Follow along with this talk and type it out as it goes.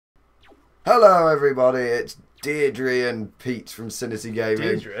Hello everybody, it's Deirdre and Pete from Cinity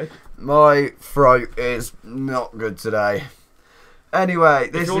Gaming. Deirdre? My throat is not good today. Anyway,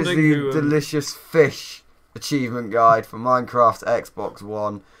 this is the delicious fish achievement guide for Minecraft Xbox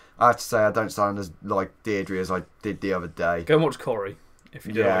One. I have to say I don't sound as like Deirdre as I did the other day. Go and watch Corey, if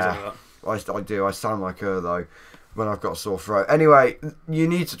you don't know that. I do, I sound like her though when I've got a sore throat. Anyway, you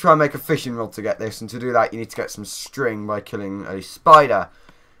need to try and make a fishing rod to get this, and to do that you need to get some string by killing a spider.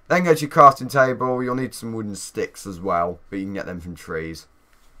 Then go to your crafting table. You'll need some wooden sticks as well, but you can get them from trees.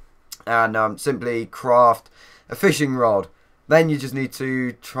 And simply craft a fishing rod. Then you just need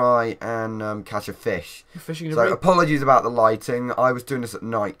to try and catch a fish. You're fishing so apologies about the lighting. I was doing this at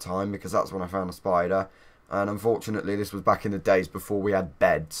night time because that's when I found a spider. And unfortunately this was back in the days before we had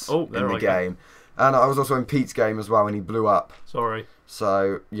beds in the game. And I was also in Pete's game as well when he blew up. Sorry.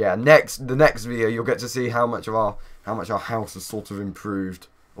 So yeah, the next video you'll get to see how much our house has sort of improved.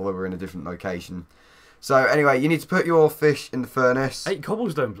 Although we're in a different location. So anyway, you need to put your fish in the furnace. 8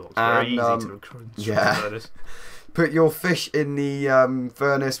 cobblestone blocks. Very easy to crunch. Yeah. Put your fish in the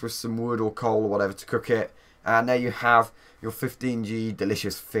furnace with some wood or coal or whatever to cook it. And there you have your 15G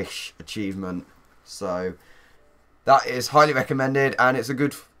delicious fish achievement. So that is highly recommended, and it's a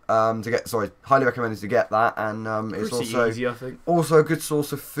good highly recommended to get that, and it's also easy, I think. Also a good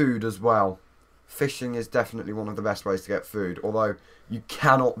source of food as well. Fishing is definitely one of the best ways to get food, although you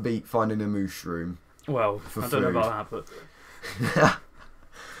cannot beat finding a mushroom. Well, I don't know about that, but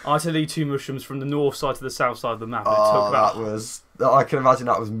I had to lead 2 mushrooms from the north side to the south side of the map. And it took about, I can imagine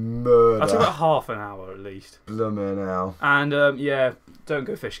that was murder. I took about half an hour at least. Blummer now. And yeah, don't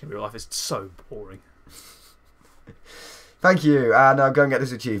go fishing in real life. It's so boring. Thank you, and go and get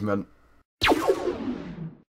this achievement.